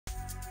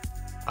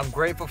I'm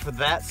grateful for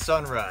that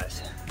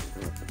sunrise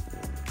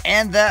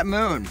and that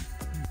moon.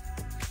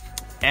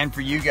 And for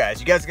you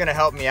guys are gonna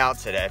help me out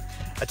today.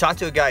 I talked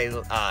to a guy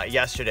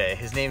yesterday.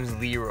 His name's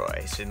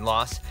Leroy. He's in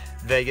Las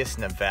Vegas,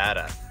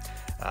 Nevada.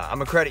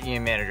 I'm a credit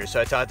union manager,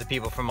 so I talk to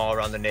people from all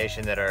around the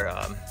nation that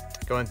are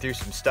going through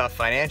some stuff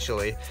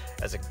financially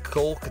as a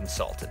goal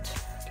consultant,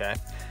 okay?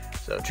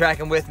 So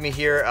tracking with me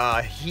here,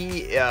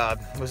 he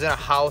was in a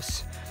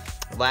house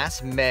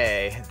last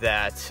May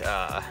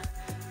that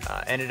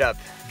ended up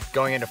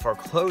going into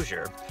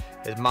foreclosure.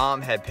 His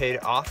mom had paid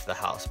off the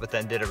house, but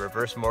then did a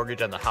reverse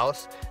mortgage on the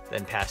house,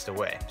 then passed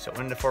away. So it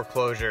went into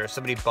foreclosure.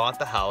 Somebody bought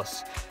the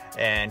house,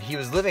 and he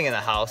was living in the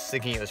house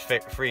thinking it was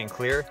free and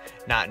clear,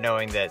 not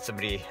knowing that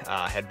somebody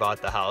had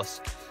bought the house,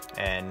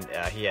 and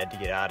he had to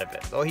get out of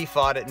it. Well, he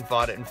fought it and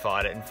fought it and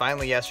fought it, and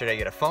finally yesterday I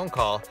get a phone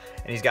call,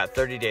 and he's got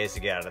 30 days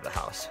to get out of the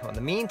house. Well, in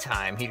the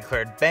meantime, he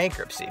declared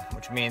bankruptcy,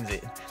 which means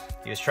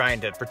he was trying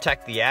to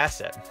protect the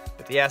asset,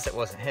 but the asset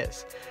wasn't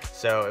his.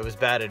 So it was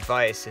bad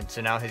advice, and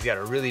so now he's got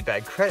a really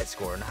bad credit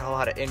score, not a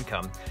lot of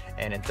income,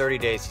 and in 30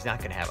 days he's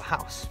not gonna have a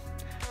house.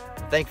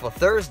 I'm thankful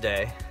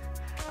Thursday,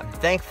 I'm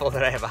thankful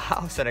that I have a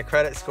house and a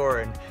credit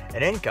score and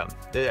income.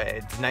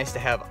 It's nice to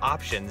have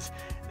options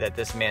that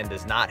this man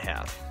does not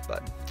have.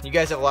 But you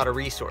guys have a lot of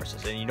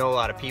resources and you know a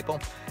lot of people.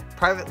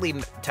 Privately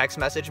text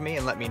message me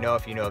and let me know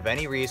if you know of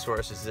any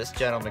resources this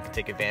gentleman can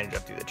take advantage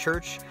of through the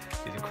church,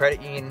 through the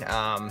credit union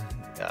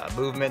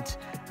movement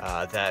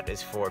that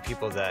is for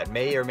people that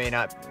may or may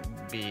not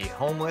be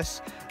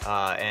homeless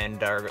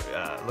and are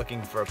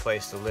looking for a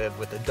place to live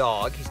with a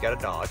dog. He's got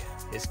a dog,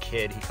 his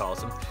kid he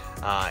calls him,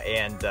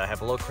 and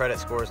have low credit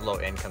scores, low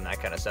income, that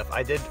kind of stuff.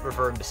 I did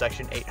refer him to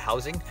Section 8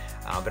 housing,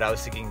 but I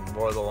was thinking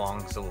more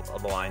along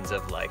the lines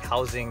of like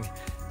housing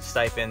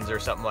stipends or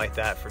something like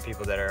that for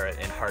people that are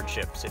in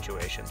hardship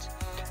situations.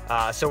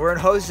 So we're in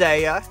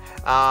Hosea.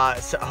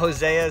 So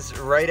Hosea's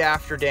right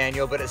after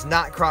Daniel, but it's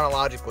not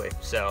chronologically.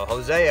 So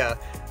Hosea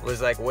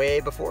was like way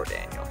before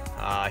Daniel.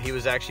 He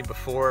was actually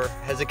before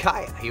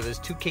Hezekiah. He was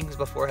 2 kings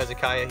before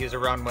Hezekiah. He was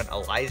around when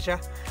Elijah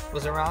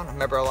was around.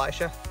 Remember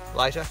Elijah?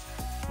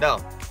 No,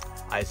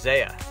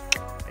 Isaiah.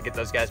 I get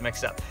those guys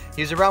mixed up.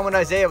 He was around when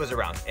Isaiah was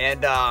around.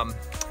 And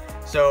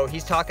so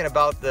he's talking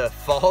about the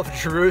fall of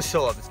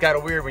Jerusalem. It's kind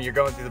of weird when you're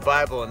going through the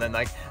Bible and then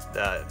like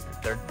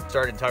they're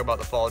starting to talk about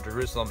the fall of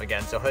Jerusalem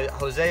again. So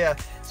Hosea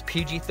is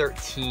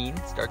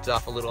PG-13, starts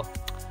off a little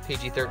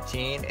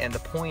PG-13, and the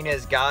point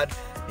is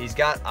he's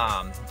got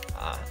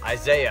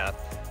Isaiah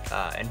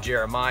and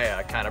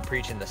Jeremiah kind of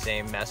preaching the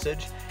same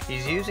message.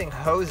 He's using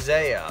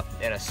Hosea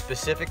in a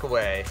specific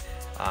way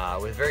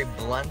with very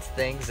blunt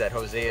things that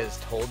Hosea is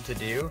told to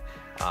do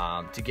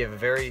to give a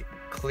very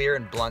clear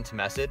and blunt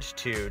message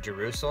to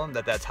Jerusalem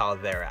that's how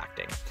they're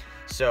acting.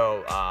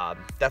 So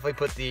definitely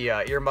put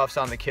the earmuffs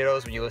on the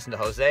kiddos when you listen to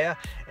Hosea.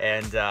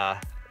 And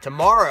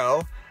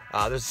tomorrow,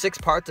 there's 6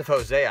 parts of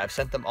Hosea. I've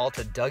sent them all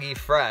to Dougie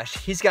Fresh.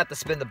 He's got to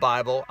spin the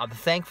Bible. I'm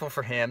thankful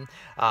for him.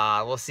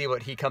 We'll see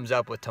what he comes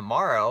up with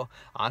tomorrow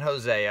on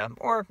Hosea.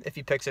 Or if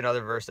he picks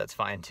another verse, that's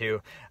fine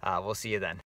too. We'll see you then.